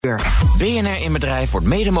BNR in Bedrijf wordt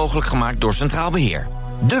mede mogelijk gemaakt door Centraal Beheer.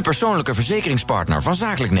 De persoonlijke verzekeringspartner van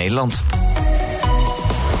Zakelijk Nederland.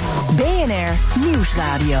 BNR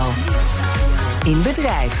Nieuwsradio. In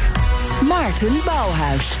Bedrijf. Maarten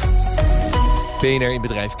Bouwhuis. BNR in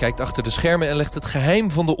Bedrijf kijkt achter de schermen en legt het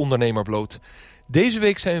geheim van de ondernemer bloot. Deze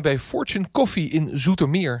week zijn we bij Fortune Coffee in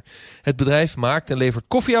Zoetermeer. Het bedrijf maakt en levert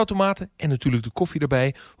koffieautomaten en natuurlijk de koffie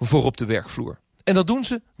erbij voor op de werkvloer. En dat doen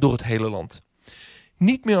ze door het hele land.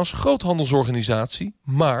 Niet meer als groothandelsorganisatie,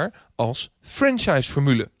 maar als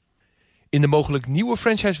franchise-formule. In de mogelijk nieuwe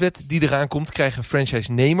franchisewet die eraan komt, krijgen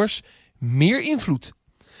franchise-nemers meer invloed.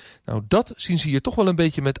 Nou, dat zien ze hier toch wel een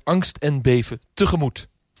beetje met angst en beven tegemoet.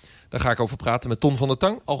 Daar ga ik over praten met Ton van der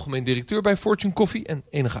Tang, algemeen directeur bij Fortune Coffee en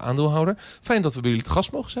enige aandeelhouder. Fijn dat we bij jullie te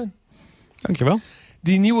gast mogen zijn. Dankjewel.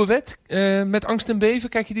 Die nieuwe wet met angst en beven,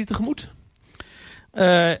 kijk je die tegemoet?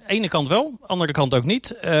 Ene kant wel, andere kant ook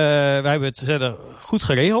niet. Wij hebben het verder goed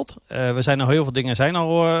geregeld. We zijn al heel veel dingen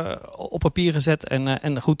op papier gezet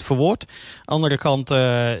en goed verwoord. Andere kant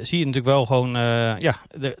zie je natuurlijk wel gewoon...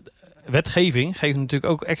 de wetgeving geeft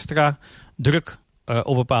natuurlijk ook extra druk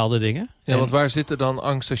op bepaalde dingen. Ja, want waar zit er dan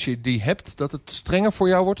angst als je die hebt? Dat het strenger voor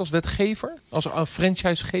jou wordt als wetgever? Als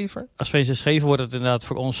franchisegever? Als franchisegever wordt het inderdaad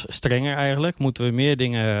voor ons strenger eigenlijk. Moeten we meer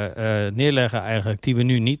dingen neerleggen eigenlijk die we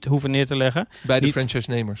nu niet hoeven neer te leggen. Bij de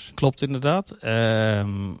franchise-nemers. Klopt inderdaad.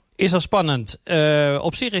 Is dat spannend?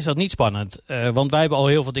 Op zich is dat niet spannend. Want wij hebben al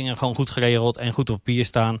heel veel dingen gewoon goed geregeld en goed op papier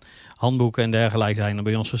staan. Handboeken en dergelijke zijn er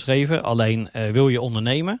bij ons geschreven. Alleen wil je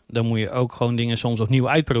ondernemen, dan moet je ook gewoon dingen soms opnieuw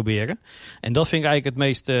uitproberen. En dat vind ik eigenlijk het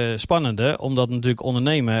meest spannende. Omdat natuurlijk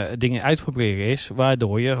ondernemen dingen uitproberen is.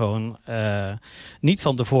 Waardoor je gewoon niet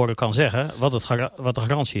van tevoren kan zeggen wat de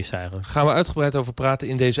garantie is eigenlijk. Gaan we uitgebreid over praten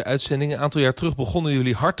in deze uitzending. Een aantal jaar terug begonnen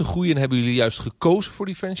jullie hard te groeien en hebben jullie juist gekozen voor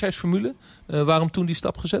die franchise-formule. Waarom toen die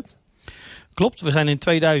stap gezet? Klopt, we zijn in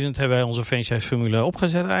 2000 hebben wij onze franchise-formule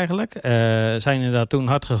opgezet eigenlijk. Zijn inderdaad toen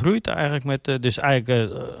hard gegroeid eigenlijk dus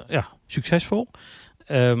eigenlijk succesvol.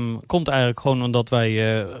 Komt eigenlijk gewoon omdat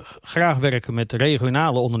wij graag werken met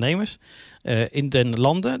regionale ondernemers in den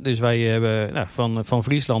landen. Dus wij hebben van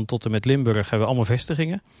Friesland tot en met Limburg hebben we allemaal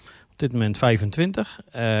vestigingen. Op dit moment 25.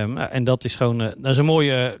 En dat is gewoon dat is een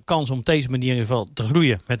mooie kans om op deze manier in ieder geval te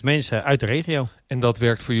groeien met mensen uit de regio. En dat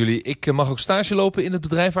werkt voor jullie. Ik mag ook stage lopen in het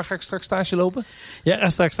bedrijf. Waar ga ik straks stage lopen? Ja, ik ga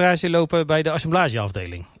straks stage lopen bij de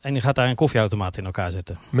assemblageafdeling. En die gaat daar een koffieautomaat in elkaar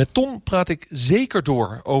zetten. Met Ton praat ik zeker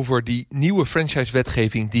door over die nieuwe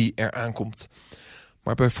franchise-wetgeving die er aankomt.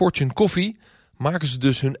 Maar bij Fortune Coffee maken ze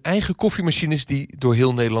dus hun eigen koffiemachines die door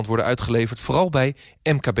heel Nederland worden uitgeleverd. Vooral bij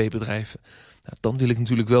MKB-bedrijven. Nou, dan wil ik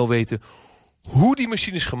natuurlijk wel weten hoe die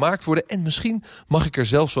machines gemaakt worden. En misschien mag ik er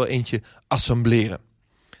zelfs wel eentje assembleren.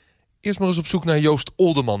 Eerst maar eens op zoek naar Joost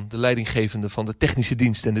Olderman, de leidinggevende van de technische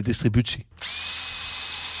dienst en de distributie.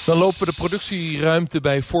 Dan lopen we de productieruimte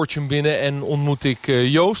bij Fortune binnen en ontmoet ik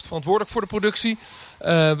Joost, verantwoordelijk voor de productie.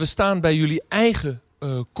 We staan bij jullie eigen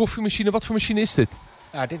koffiemachine. Wat voor machine is dit?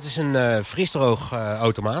 Ja, dit is een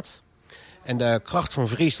vriesdroogautomaat. En de kracht van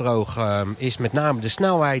vriesdroog is met name de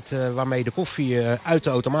snelheid waarmee de koffie uit de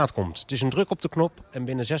automaat komt. Het is een druk op de knop en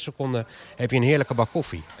binnen 6 seconden heb je een heerlijke bak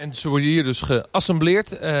koffie. En ze worden hier dus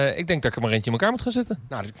geassembleerd. Ik denk dat ik er maar eentje in elkaar moet gaan zetten.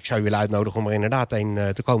 Nou, ik zou je willen uitnodigen om er inderdaad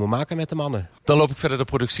een te komen maken met de mannen. Dan loop ik verder de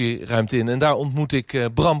productieruimte in en daar ontmoet ik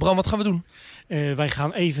Bram. Bram, wat gaan we doen? Wij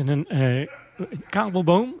gaan even een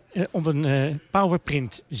kabelboom op een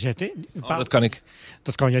powerprint zetten. Dat kan ik.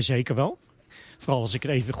 Dat kan jij zeker wel. Vooral als ik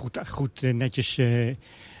het even goed netjes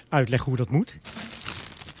uitleg hoe dat moet.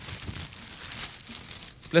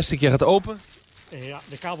 Plasticje gaat open.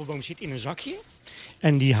 De kabelboom zit in een zakje.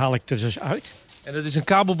 En die haal ik er dus uit. En dat is een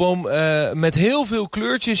kabelboom met heel veel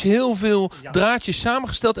kleurtjes, heel veel draadjes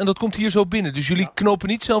samengesteld. En dat komt hier zo binnen. Dus jullie knopen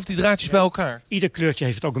niet zelf die draadjes bij elkaar? Ieder kleurtje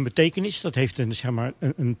heeft ook een betekenis. Dat heeft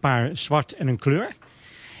een paar zwart en een kleur.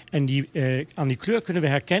 En aan die kleur kunnen we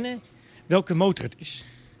herkennen welke motor het is.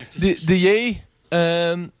 De J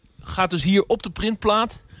gaat dus hier op de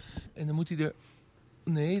printplaat. En dan moet hij er...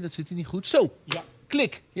 Nee, dat zit hij niet goed. Zo, ja.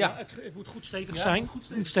 Klik. Ja. Het moet goed stevig zijn. Goed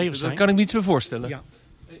stevig zijn. Dat kan ik me iets meer voorstellen. Ja.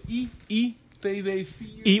 I,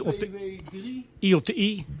 PW4, I op de, PW3. I op de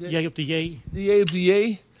I, J op de J. De J op de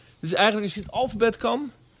J. Dus eigenlijk als je het alfabet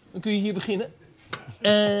kan, dan kun je hier beginnen.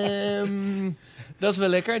 Dat is wel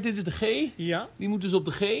lekker. Dit is de G. Ja. Die moet dus op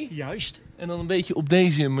de G. Juist. En dan een beetje op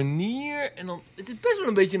deze manier. En dan, het is best wel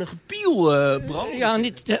een beetje een gepiel, Bram. Ja,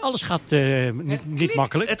 alles gaat niet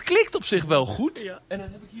makkelijk. Het klikt op zich wel goed. Ja. En dan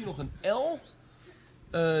heb ik hier nog een L.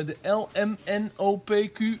 De L, M, N, O, P,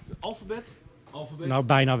 Q. Alfabet. Nou,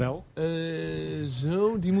 bijna wel.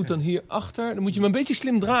 Zo, die moet dan hier achter. Dan moet je hem een beetje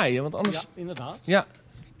slim draaien. Want anders... Ja, inderdaad. Ja.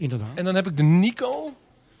 Inderdaad. En dan heb ik de Nico.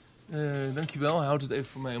 Dankjewel, houd het even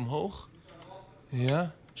voor mij omhoog.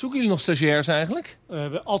 Ja. Zoeken jullie nog stagiairs eigenlijk?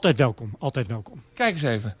 Altijd welkom, altijd welkom. Kijk eens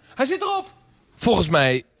even. Hij zit erop! Volgens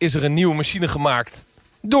mij is er een nieuwe machine gemaakt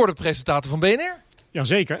door de presentator van BNR.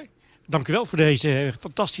 Jazeker. Dank u wel voor deze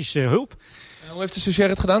fantastische hulp. Hoe heeft de stagiair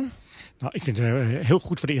het gedaan? Nou, ik vind het heel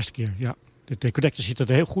goed voor de eerste keer, ja. De connector zit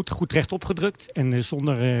er heel goed rechtop gedrukt en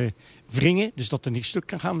zonder wringen. Dus dat er niet stuk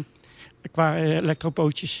kan gaan qua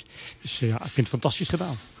elektropootjes. Dus ja, ik vind het fantastisch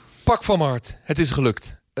gedaan. Pak van mijn hart, het is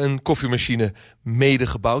gelukt. Een koffiemachine mede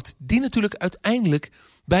gebouwd, die natuurlijk uiteindelijk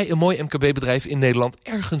bij een mooi MKB-bedrijf in Nederland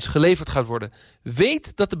ergens geleverd gaat worden.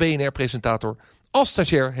 Weet dat de BNR-presentator als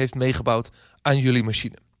stagiair heeft meegebouwd aan jullie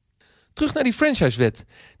machine. Terug naar die franchisewet,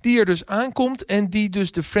 die er dus aankomt en die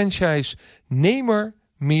dus de franchise-nemer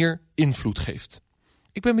meer invloed geeft.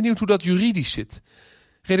 Ik ben benieuwd hoe dat juridisch zit.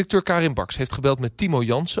 Redacteur Karin Baks heeft gebeld met Timo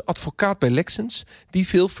Jansen, advocaat bij Lexens, die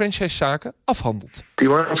veel franchisezaken afhandelt.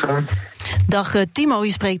 Timo Jansen. Dag Timo,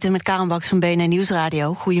 je spreekt met Karin Baks van BNR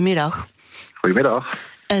Nieuwsradio. Goedemiddag. Goedemiddag.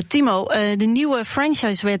 Timo, de nieuwe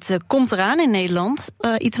franchisewet komt eraan in Nederland.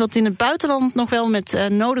 Iets wat in het buitenland nog wel met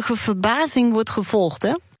nodige verbazing wordt gevolgd,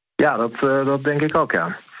 hè? Ja, dat denk ik ook,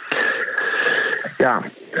 ja. Ja,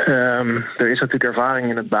 er is natuurlijk ervaring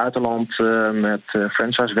in het buitenland met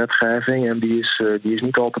franchise-wetgeving en die is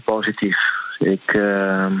niet al te positief.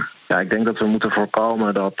 Ik denk dat we moeten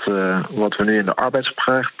voorkomen dat wat we nu in de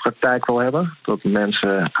arbeidspraktijk wel hebben, dat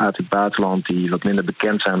mensen uit het buitenland die wat minder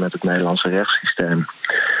bekend zijn met het Nederlandse rechtssysteem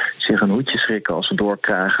zich een hoedje schrikken als ze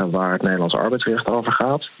doorkrijgen waar het Nederlandse arbeidsrecht over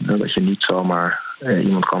gaat. En dat je niet zomaar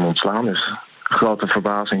iemand kan ontslaan. Dus grote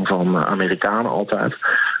verbazing van Amerikanen altijd.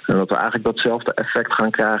 En dat we eigenlijk datzelfde effect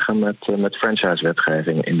gaan krijgen met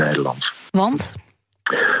franchise-wetgeving in Nederland. Want?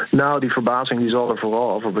 Nou, die verbazing die zal er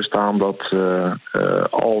vooral over bestaan dat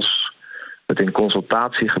als het in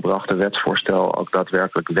consultatie gebrachte wetsvoorstel ook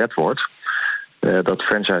daadwerkelijk wet wordt, dat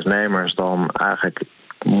franchise-nemers dan eigenlijk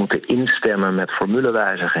moeten instemmen met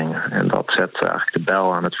formulewijzigingen. En dat zet eigenlijk de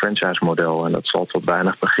bijl aan het franchise-model. En dat zal tot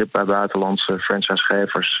weinig begrip bij buitenlandse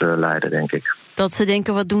franchisegevers leiden, denk ik. Dat ze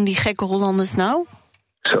denken, wat doen die gekke Hollanders nou?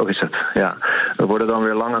 Zo is het, ja. Er worden dan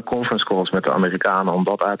weer lange conference calls met de Amerikanen om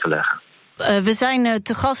dat uit te leggen. We zijn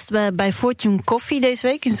te gast bij Fortune Coffee deze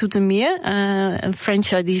week in Zoetermeer. Een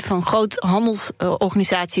franchise die van groot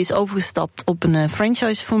handelsorganisatie is overgestapt op een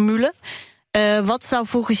franchise-formule. Wat zou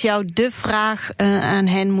volgens jou de vraag aan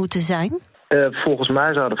hen moeten zijn? Volgens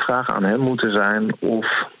mij zou de vraag aan hen moeten zijn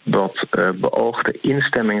of dat beoogde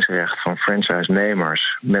instemmingsrecht van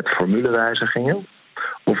franchise-nemers met formulewijzigingen,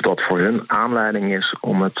 of dat voor hun aanleiding is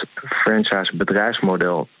om het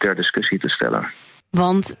franchise-bedrijfsmodel ter discussie te stellen.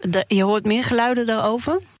 Want je hoort meer geluiden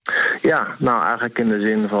daarover? Ja, nou eigenlijk in de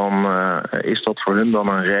zin van, is dat voor hun dan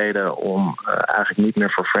een reden om eigenlijk niet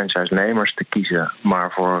meer voor franchise-nemers te kiezen,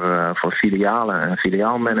 maar voor filialen en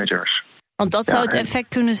filiaalmanagers. Want dat zou het effect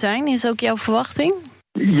kunnen zijn, is ook jouw verwachting?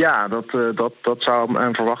 Ja, dat zou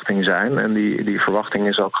een verwachting zijn. En die verwachting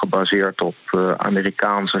is ook gebaseerd op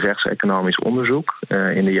Amerikaans rechtseconomisch onderzoek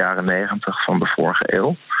in de jaren 90 van de vorige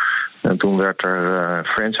eeuw. En toen werd er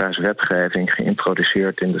franchise-wetgeving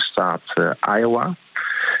geïntroduceerd in de staat Iowa.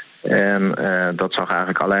 En dat zag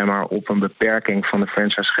eigenlijk alleen maar op een beperking van de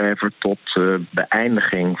franchisegever tot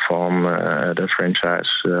beëindiging van de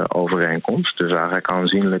franchise-overeenkomst. Dus eigenlijk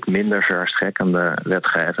aanzienlijk minder verstrekkende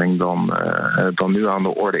wetgeving dan nu aan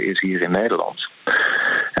de orde is hier in Nederland.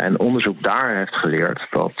 En onderzoek daar heeft geleerd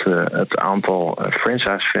dat het aantal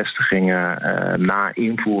franchise-vestigingen na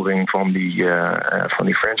invoering van die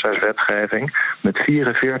franchise-wetgeving met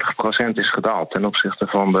 44% is gedaald ten opzichte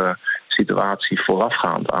van de situatie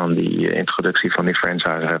voorafgaand aan die introductie van die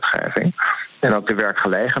franchise-wetgeving. En ook de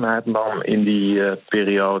werkgelegenheid nam in die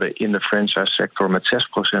periode in de franchise-sector met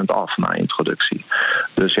 6% af na introductie.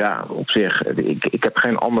 Dus ja, op zich, ik heb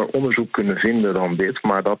geen ander onderzoek kunnen vinden dan dit,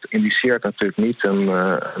 maar dat indiceert natuurlijk niet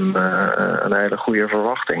een hele goede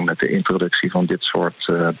verwachting met de introductie van dit soort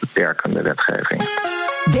beperkende wetgeving.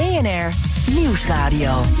 BNR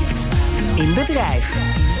Nieuwsradio. In bedrijf.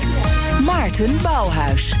 Maarten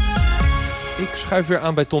Bouwhuis. Ik schuif weer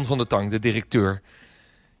aan bij Ton van der Tang, de directeur.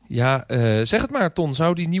 Ja, zeg het maar, Ton.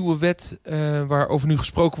 Zou die nieuwe wet waarover nu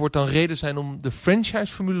gesproken wordt dan reden zijn om de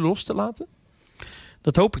franchise-formule los te laten?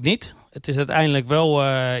 Dat hoop ik niet. Het is uiteindelijk wel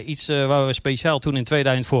iets waar we speciaal toen in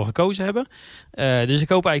 2000 voor gekozen hebben. Dus ik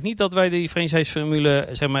hoop eigenlijk niet dat wij die franchise-formule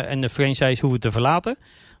en de franchise hoeven te verlaten.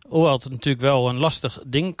 Hoewel het natuurlijk wel een lastig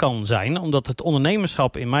ding kan zijn, omdat het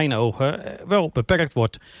ondernemerschap in mijn ogen wel beperkt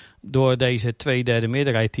wordt door deze 2/3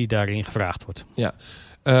 meerderheid die daarin gevraagd wordt. Ja,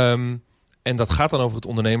 en dat gaat dan over het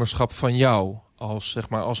ondernemerschap van jou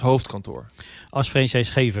als hoofdkantoor? Als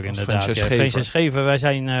franchisegever inderdaad. Franchisegever, wij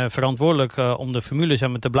zijn verantwoordelijk om de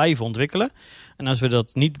formule te blijven ontwikkelen. En als we dat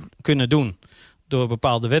niet kunnen doen door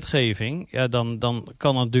bepaalde wetgeving, dan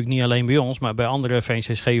kan het natuurlijk niet alleen bij ons, maar bij andere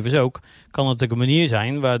franchisegevers ook, kan het een manier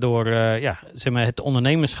zijn waardoor het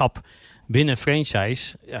ondernemerschap binnen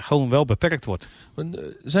franchise gewoon wel beperkt wordt.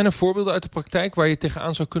 Zijn er voorbeelden uit de praktijk waar je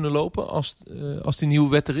tegenaan zou kunnen lopen als die nieuwe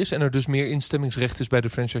wet er is en er dus meer instemmingsrecht is bij de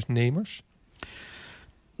franchise-nemers?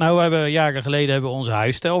 Nou, we hebben jaren geleden onze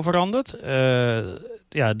huisstijl veranderd.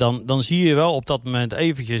 Dan zie je wel op dat moment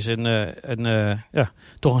eventjes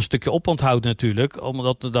toch een stukje oponthoud natuurlijk.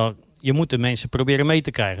 Omdat je moet de mensen proberen mee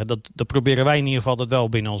te krijgen. Dat proberen wij in ieder geval wel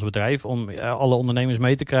binnen ons bedrijf. Om alle ondernemers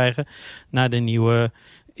mee te krijgen naar de nieuwe,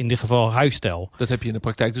 in dit geval, huisstijl. Dat heb je in de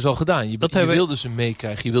praktijk dus al gedaan. Je wilde ze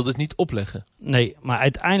meekrijgen, je wilde het niet opleggen. Nee, maar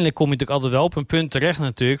uiteindelijk kom je natuurlijk altijd wel op een punt terecht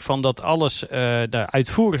natuurlijk, van dat alles daar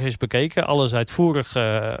uitvoerig is bekeken, alles uitvoerig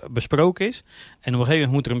besproken is. En op een gegeven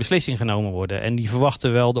moment moet er een beslissing genomen worden. En die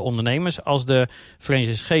verwachten wel de ondernemers als de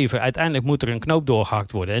franchisegever. Uiteindelijk moet er een knoop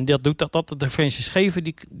doorgehakt worden. En dat doet dat de franchisegever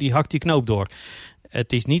die hakt die knoop door.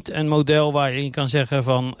 Het is niet een model waarin je kan zeggen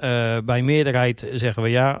van bij meerderheid zeggen we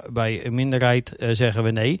ja, bij minderheid zeggen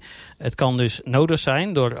we nee. Het kan dus nodig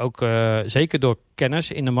zijn, zeker door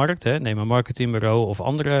kennis in de markt. Neem een marketingbureau of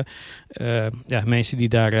andere mensen die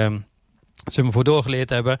daar voor doorgeleerd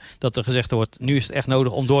hebben, dat er gezegd wordt, nu is het echt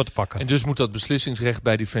nodig om door te pakken. En dus moet dat beslissingsrecht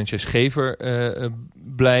bij die franchisegever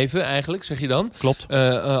blijven eigenlijk, zeg je dan? Klopt.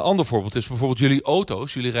 Ander voorbeeld is bijvoorbeeld jullie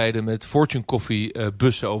auto's. Jullie rijden met Fortune Coffee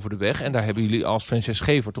bussen over de weg. En daar hebben jullie als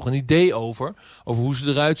franchisegever toch een idee over hoe ze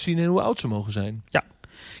eruit zien en hoe oud ze mogen zijn.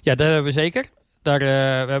 Ja, dat hebben we zeker. We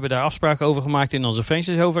hebben daar afspraken over gemaakt in onze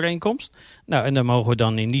franchise-overeenkomst. Nou, en daar mogen we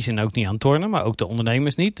dan in die zin ook niet aan tornen, maar ook de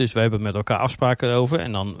ondernemers niet. Dus we hebben met elkaar afspraken over.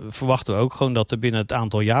 En dan verwachten we ook gewoon dat er binnen het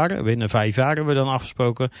aantal jaren, binnen 5 jaar hebben we dan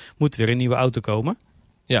afgesproken, moet weer een nieuwe auto komen.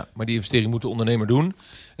 Ja, maar die investering moet de ondernemer doen.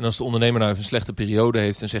 En als de ondernemer nou even een slechte periode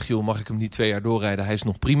heeft en zegt, joh, mag ik hem niet 2 jaar doorrijden? Hij is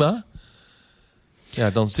nog prima. Ja,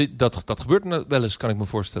 dan dat gebeurt wel eens, kan ik me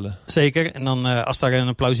voorstellen. Zeker. En dan als daar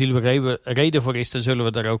een plausibele reden voor is, dan zullen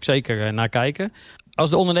we daar ook zeker naar kijken. Als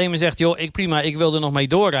de ondernemer zegt, joh, ik wil er nog mee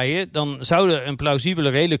doorrijden, dan zou er een plausibele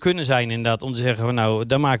reden kunnen zijn inderdaad om te zeggen van nou,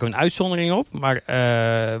 daar maken we een uitzondering op. Maar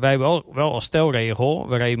wij hebben wel als stelregel, we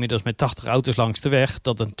rijden inmiddels met 80 auto's langs de weg,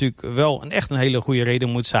 dat het natuurlijk wel echt een hele goede reden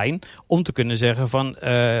moet zijn om te kunnen zeggen van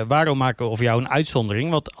waarom maken we voor jou een uitzondering?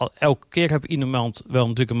 Want elke keer heb iemand wel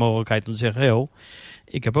natuurlijk een mogelijkheid om te zeggen, joh,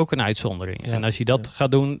 ik heb ook een uitzondering. Ja, en als je dat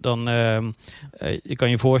gaat doen, dan je kan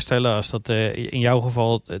je voorstellen, als dat in jouw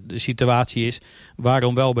geval de situatie is,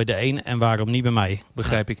 waarom wel bij de een en waarom niet bij mij?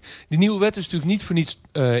 Begrijp ik. Die nieuwe wet is natuurlijk niet voor niets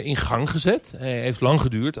in gang gezet. Hij heeft lang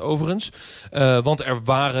geduurd overigens. Want er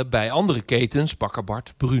waren bij andere ketens, Bakker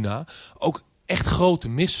Bart, Bruna, ook echt grote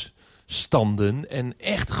misstanden en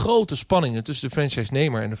echt grote spanningen tussen de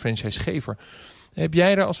franchise-nemer en de franchisegever. Heb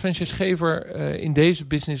jij daar als franchisegever in deze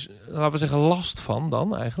business, laten we zeggen, last van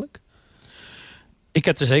dan eigenlijk? Ik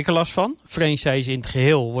heb er zeker last van. Franchise in het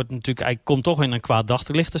geheel komt toch in een kwaad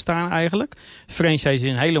daglicht te staan eigenlijk. Franchise is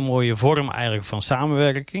een hele mooie vorm eigenlijk van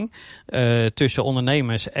samenwerking tussen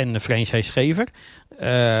ondernemers en de franchisegever.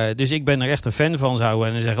 Dus ik ben er echt een fan van, zou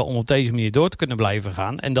ik zeggen, om op deze manier door te kunnen blijven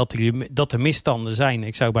gaan. En dat er misstanden zijn,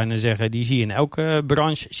 ik zou bijna zeggen, die zie je in elke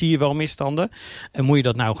branche, zie je wel misstanden. En moet je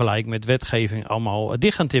dat nou gelijk met wetgeving allemaal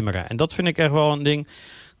dicht gaan timmeren. En dat vind ik echt wel een ding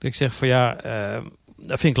dat ik zeg van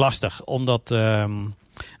dat vind ik lastig, omdat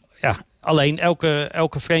alleen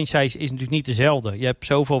elke franchise is natuurlijk niet dezelfde. Je hebt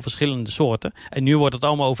zoveel verschillende soorten. En nu wordt het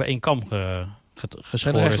allemaal over één kam geschoren.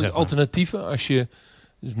 Zijn er eigenlijk alternatieven als je,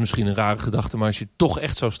 is misschien een rare gedachte, maar als je toch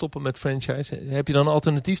echt zou stoppen met franchise, heb je dan een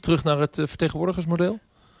alternatief terug naar het vertegenwoordigersmodel?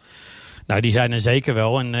 Nou, die zijn er zeker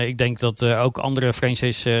wel. En ik denk dat ook andere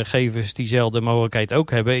franchisegevers diezelfde mogelijkheid ook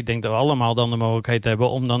hebben. Ik denk dat we allemaal dan de mogelijkheid hebben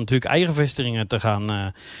om dan natuurlijk eigen vestigingen te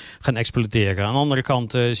gaan exploiteren. Aan de andere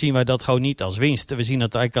kant zien wij dat gewoon niet als winst. We zien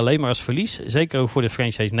dat eigenlijk alleen maar als verlies. Zeker ook voor de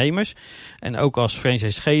franchise-nemers. En ook als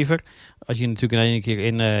franchisegever. Als je natuurlijk in één keer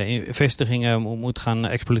in vestigingen moet gaan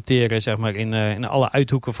exploiteren, zeg maar in alle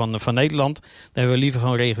uithoeken van Nederland. Dan hebben we liever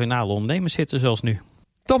gewoon regionale ondernemers zitten zoals nu.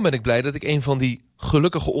 Dan ben ik blij dat ik een van die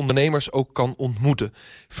gelukkige ondernemers ook kan ontmoeten.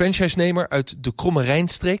 Franchise-nemer uit de Kromme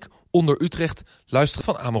Rijnstreek onder Utrecht, Luister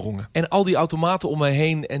van Amerongen. En al die automaten om mij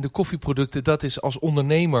heen en de koffieproducten, dat is als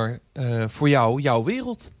ondernemer voor jou jouw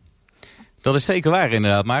wereld. Dat is zeker waar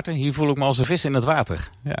inderdaad, Maarten. Hier voel ik me als een vis in het water.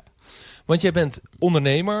 Ja. Want jij bent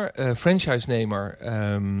ondernemer, franchise-nemer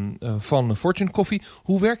van Fortune Coffee.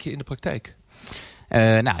 Hoe werk je in de praktijk?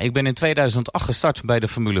 Ik ben in 2008 gestart bij de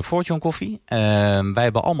Formule Fortune Koffie. Wij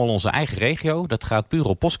hebben allemaal onze eigen regio. Dat gaat puur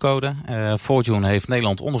op postcode. Fortune heeft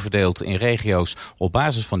Nederland onderverdeeld in regio's op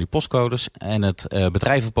basis van die postcodes. En het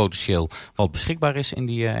bedrijvenpotentieel wat beschikbaar is in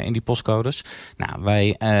die postcodes.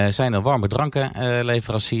 Wij zijn een warme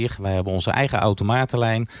drankenleverancier. Wij hebben onze eigen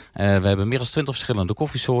automatenlijn. We hebben meer dan 20 verschillende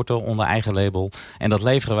koffiesoorten onder eigen label. En dat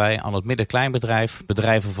leveren wij aan het midden-kleinbedrijf.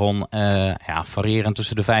 Bedrijven van variërend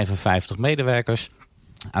tussen de 5 en 50 medewerkers.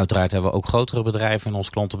 Uiteraard hebben we ook grotere bedrijven in ons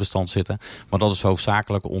klantenbestand zitten. Maar dat is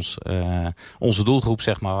hoofdzakelijk onze doelgroep,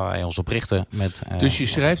 zeg maar, waar wij ons op richten. Dus je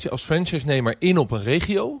schrijft je als franchise-nemer in op een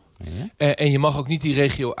regio. Ja. En je mag ook niet die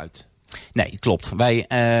regio uit. Nee, klopt. Wij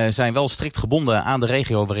zijn wel strikt gebonden aan de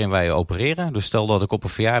regio waarin wij opereren. Dus stel dat ik op een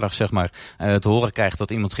verjaardag te horen krijg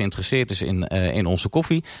dat iemand geïnteresseerd is in onze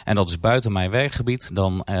koffie. En dat is buiten mijn werkgebied.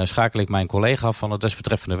 Dan schakel ik mijn collega van het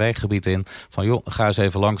desbetreffende werkgebied in. Van joh, ga eens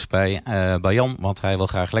even langs bij Jan. Want hij wil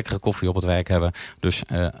graag lekkere koffie op het werk hebben. Dus,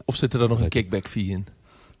 of zit er dan nog een kickback fee in?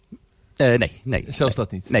 Nee. Zelfs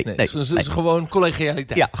dat niet? Nee. Het is gewoon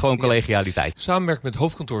collegialiteit. Ja, gewoon collegialiteit. Samenwerken met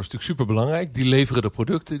hoofdkantoor is natuurlijk super belangrijk. Die leveren de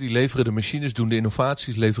producten, die leveren de machines, doen de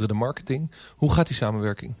innovaties, leveren de marketing. Hoe gaat die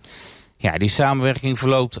samenwerking? Ja, die samenwerking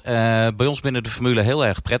verloopt bij ons binnen de formule heel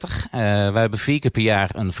erg prettig. Wij hebben 4 keer per jaar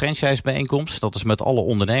een franchisebijeenkomst. Dat is met alle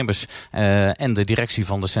ondernemers en de directie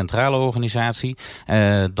van de centrale organisatie.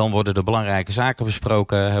 Dan worden de belangrijke zaken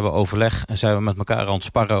besproken. Hebben we overleg. Zijn we met elkaar aan het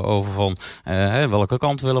sparren over van welke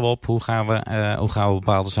kant willen we op? Hoe gaan we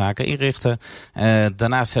bepaalde zaken inrichten?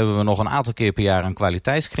 Daarnaast hebben we nog een aantal keer per jaar een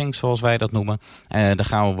kwaliteitskring, zoals wij dat noemen. Daar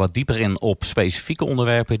gaan we wat dieper in op specifieke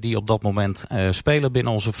onderwerpen die op dat moment spelen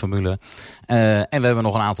binnen onze formule. En we hebben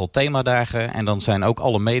nog een aantal themadagen. En dan zijn ook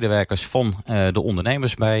alle medewerkers van de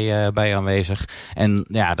ondernemers bij aanwezig. En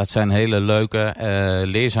ja, dat zijn hele leuke,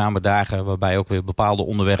 leerzame dagen. Waarbij ook weer bepaalde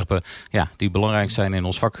onderwerpen die belangrijk zijn in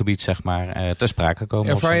ons vakgebied, zeg maar, ter sprake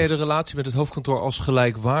komen. Ervaar jij de relatie met het hoofdkantoor als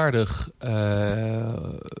gelijkwaardig?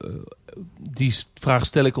 Die vraag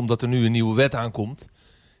stel ik omdat er nu een nieuwe wet aankomt.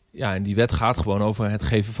 Ja, en die wet gaat gewoon over het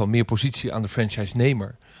geven van meer positie aan de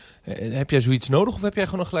franchise-nemer. Heb jij zoiets nodig of heb jij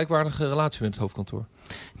gewoon een gelijkwaardige relatie met het hoofdkantoor?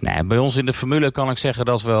 Nee, bij ons in de formule kan ik zeggen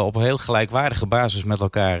dat we op een heel gelijkwaardige basis met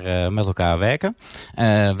elkaar werken.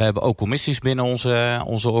 We hebben ook commissies binnen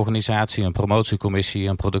onze organisatie. Een promotiecommissie,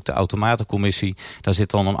 een productenautomatencommissie. Daar zit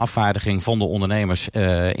dan een afvaardiging van de ondernemers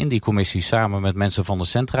in die commissie samen met mensen van de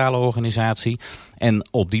centrale organisatie. En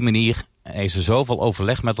op die manier is er zoveel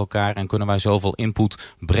overleg met elkaar en kunnen wij zoveel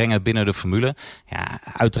input brengen binnen de formule. Ja,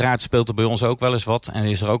 uiteraard speelt er bij ons ook wel eens wat en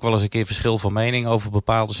is er ook wel eens een keer verschil van mening over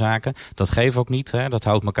bepaalde zaken. Dat geeft ook niet, hè. Dat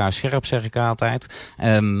houdt elkaar scherp, zeg ik altijd.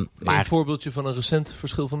 Een voorbeeldje van een recent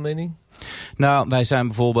verschil van mening? Nou, wij zijn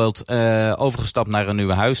bijvoorbeeld overgestapt naar een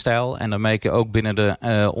nieuwe huisstijl. En dan merk je ook binnen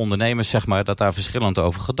de ondernemers, zeg maar, dat daar verschillend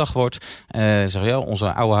over gedacht wordt. Zeg je,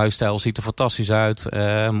 onze oude huisstijl ziet er fantastisch uit.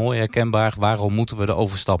 Mooi herkenbaar. Waarom moeten we de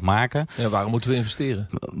overstap maken? Ja, waarom moeten we investeren?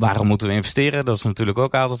 Waarom moeten we investeren? Dat is natuurlijk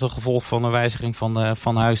ook altijd een gevolg van een wijziging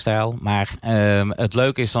van huisstijl. Maar het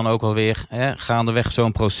leuke is dan ook wel weer, gaandeweg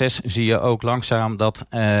zo'n proces zie je ook langzaam dat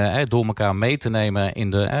door elkaar mee te nemen in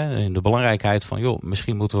de belangrijkheid van, joh,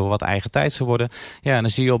 misschien moeten we wat eigen tijdse worden. Ja, en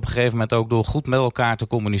dan zie je op een gegeven moment ook door goed met elkaar te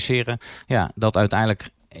communiceren, dat uiteindelijk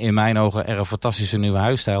in mijn ogen er een fantastische nieuwe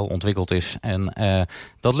huisstijl ontwikkeld is. En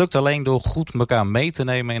dat lukt alleen door goed elkaar mee te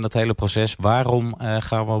nemen in dat hele proces. Waarom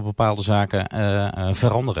gaan we bepaalde zaken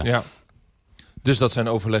veranderen? Ja. Dus dat zijn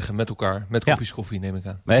overleggen met elkaar, met kopjes koffie, neem ik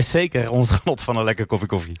aan. Maar zeker ons genot van een lekker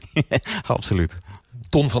koffie. Absoluut.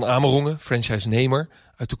 Ton van Amerongen, franchise-nemer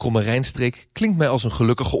uit de Kromme Rijnstreek, klinkt mij als een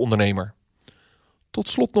gelukkige ondernemer. Tot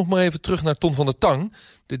slot nog maar even terug naar Ton van der Tang,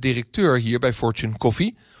 de directeur hier bij Fortune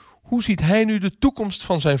Koffie. Hoe ziet hij nu de toekomst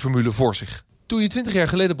van zijn formule voor zich? Toen je 20 jaar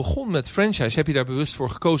geleden begon met franchise, heb je daar bewust voor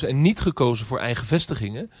gekozen en niet gekozen voor eigen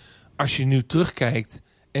vestigingen. Als je nu terugkijkt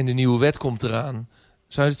en de nieuwe wet komt eraan,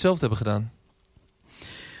 zou je hetzelfde hebben gedaan?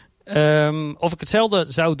 Of ik hetzelfde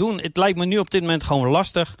zou doen, het lijkt me nu op dit moment gewoon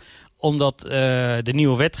lastig. Omdat de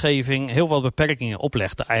nieuwe wetgeving heel wat beperkingen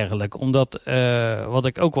oplegde eigenlijk. Omdat, wat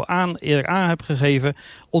ik ook wel eerder aan heb gegeven,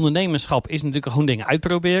 ondernemerschap is natuurlijk gewoon dingen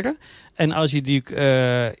uitproberen. En als je die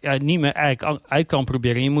niet meer eigenlijk uit kan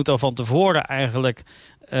proberen, je moet al van tevoren eigenlijk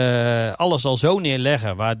alles al zo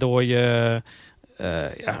neerleggen, waardoor je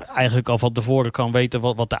eigenlijk al van tevoren kan weten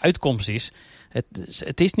wat de uitkomst is.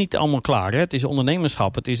 Het is niet allemaal klaar. Hè? Het is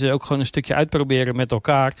ondernemerschap. Het is ook gewoon een stukje uitproberen met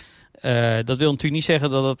elkaar. Dat wil natuurlijk niet zeggen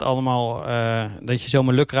dat het allemaal dat je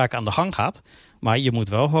zomaar lukraak aan de gang gaat. Maar je moet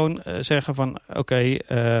wel gewoon zeggen van oké,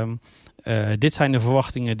 dit zijn de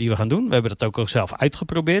verwachtingen die we gaan doen. We hebben dat ook zelf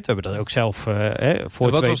uitgeprobeerd. We hebben dat ook zelf voor.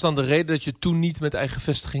 En wat was dan de reden dat je toen niet met eigen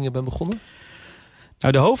vestigingen bent begonnen?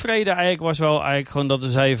 Nou, de hoofdreden eigenlijk was wel gewoon dat we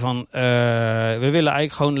zeiden van... we willen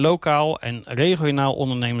eigenlijk gewoon lokaal en regionaal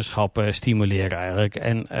ondernemerschap stimuleren eigenlijk.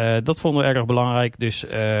 En dat vonden we erg belangrijk.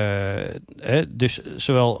 Dus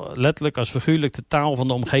zowel letterlijk als figuurlijk de taal van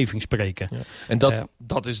de omgeving spreken. Ja. En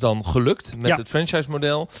dat is dan gelukt met het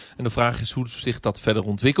franchise-model. En de vraag is hoe zich dat verder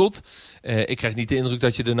ontwikkelt. Ik krijg niet de indruk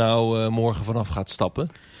dat je er nou morgen vanaf gaat stappen.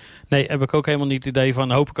 Nee, heb ik ook helemaal niet het idee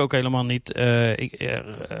van. Hoop ik ook helemaal niet.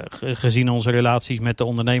 Gezien onze relaties met de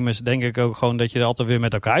ondernemers... denk ik ook gewoon dat je er altijd weer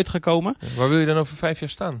met elkaar uit gaat komen. Waar wil je dan over 5 jaar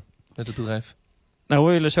staan met het bedrijf? Nou,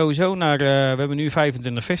 we willen sowieso naar... we hebben nu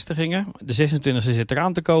 25 vestigingen. De 26e zit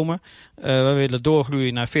eraan te komen. We willen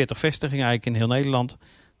doorgroeien naar 40 vestigingen eigenlijk in heel Nederland.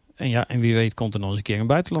 En wie weet komt er nog eens een keer een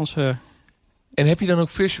buitenlandse... En heb je dan ook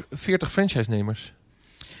 40 franchise-nemers?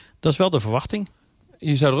 Dat is wel de verwachting.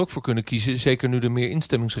 Je zou er ook voor kunnen kiezen, zeker nu er meer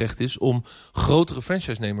instemmingsrecht is... om grotere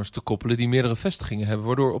franchise-nemers te koppelen die meerdere vestigingen hebben...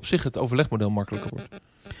 waardoor op zich het overlegmodel makkelijker wordt.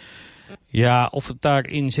 Ja, of het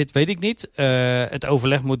daarin zit, weet ik niet. Het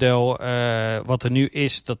overlegmodel wat er nu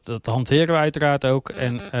is, dat hanteren we uiteraard ook.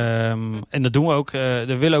 En dat doen we ook.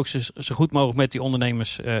 We willen ook zo goed mogelijk met die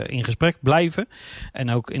ondernemers in gesprek blijven. En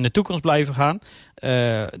ook in de toekomst blijven gaan.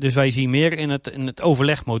 Dus wij zien meer in het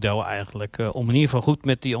overlegmodel eigenlijk. Om in ieder geval goed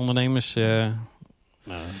met die ondernemers...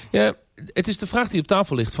 Ja, het is de vraag die op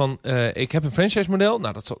tafel ligt van... ik heb een franchise-model,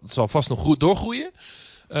 nou dat zal vast nog goed doorgroeien.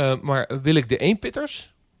 Maar wil ik de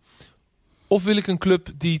eenpitters? Of wil ik een club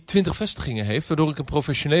die 20 vestigingen heeft... waardoor ik een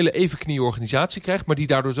professionele evenknie organisatie krijg... maar die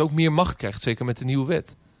daardoor dus ook meer macht krijgt, zeker met de nieuwe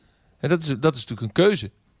wet. En dat is natuurlijk een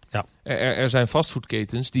keuze. Ja. Er zijn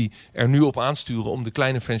fastfoodketens die er nu op aansturen... om de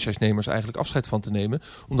kleine franchise-nemers eigenlijk afscheid van te nemen...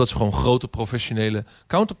 omdat ze gewoon grote professionele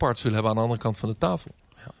counterparts willen hebben... aan de andere kant van de tafel.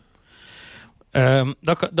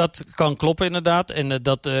 Dat kan kloppen inderdaad. En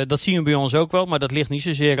dat zien we bij ons ook wel. Maar dat ligt niet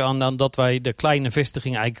zozeer aan dat wij de kleine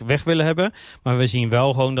vestigingen eigenlijk weg willen hebben. Maar we zien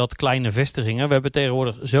wel gewoon dat kleine vestigingen... We hebben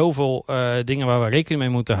tegenwoordig zoveel dingen waar we rekening mee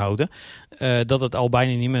moeten houden... dat het al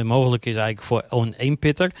bijna niet meer mogelijk is eigenlijk voor een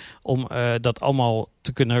eenpitter... om dat allemaal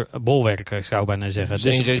te kunnen bolwerken, zou ik bijna zeggen. Dus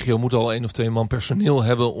één regio moet al 1 of 2 man personeel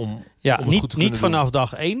hebben om het goed te kunnen doen. Niet vanaf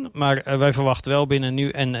dag 1, maar wij verwachten wel binnen nu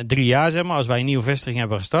en 3 jaar, zeg maar. Als wij een nieuwe vestiging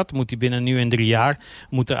hebben gestart, moet die binnen nu en 3 jaar...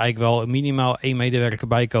 moet er eigenlijk wel minimaal 1 medewerker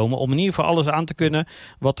bij komen... om in ieder geval alles aan te kunnen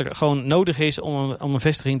wat er gewoon nodig is om een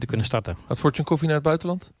vestiging te kunnen starten. Gaat Fortune Coffee naar het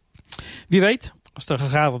buitenland? Wie weet. Als er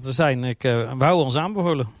gegaderd zijn, we houden ons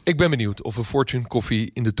aanbevolen. Ik ben benieuwd of we Fortune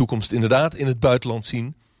Coffee in de toekomst inderdaad in het buitenland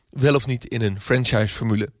zien... wel of niet in een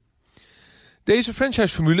franchise-formule. Deze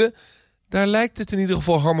franchise-formule, daar lijkt het in ieder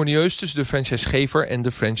geval harmonieus... tussen de franchisegever en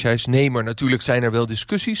de franchise-nemer. Natuurlijk zijn er wel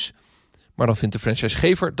discussies... maar dan vindt de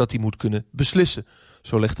franchisegever dat hij moet kunnen beslissen.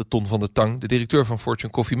 Zo legde Ton van der Tang, de directeur van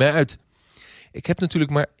Fortune Coffee, mij uit. Ik heb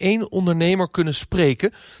natuurlijk maar 1 ondernemer kunnen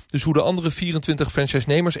spreken... dus hoe de andere 24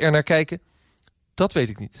 franchise-nemers er naar kijken... dat weet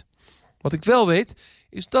ik niet. Wat ik wel weet,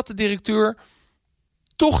 is dat de directeur...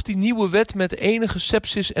 toch die nieuwe wet met enige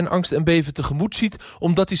sepsis en angst en beven tegemoet ziet...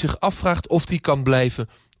 omdat hij zich afvraagt of hij kan blijven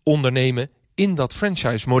ondernemen in dat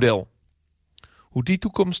franchise-model. Hoe die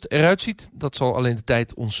toekomst eruit ziet, dat zal alleen de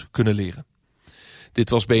tijd ons kunnen leren. Dit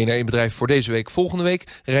was BNR in Bedrijf voor deze week. Volgende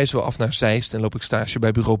week reizen we af naar Zeist en loop ik stage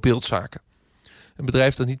bij bureau Beeldzaken. Een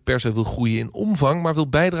bedrijf dat niet per se wil groeien in omvang... maar wil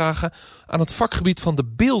bijdragen aan het vakgebied van de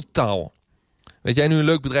beeldtaal... Weet jij nu een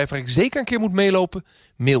leuk bedrijf waar ik zeker een keer moet meelopen?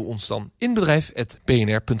 Mail ons dan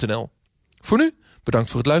inbedrijf@bnr.nl. Voor nu, bedankt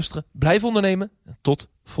voor het luisteren. Blijf ondernemen en tot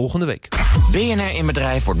volgende week. BNR in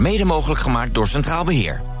Bedrijf wordt mede mogelijk gemaakt door Centraal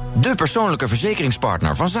Beheer. De persoonlijke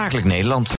verzekeringspartner van Zakelijk Nederland.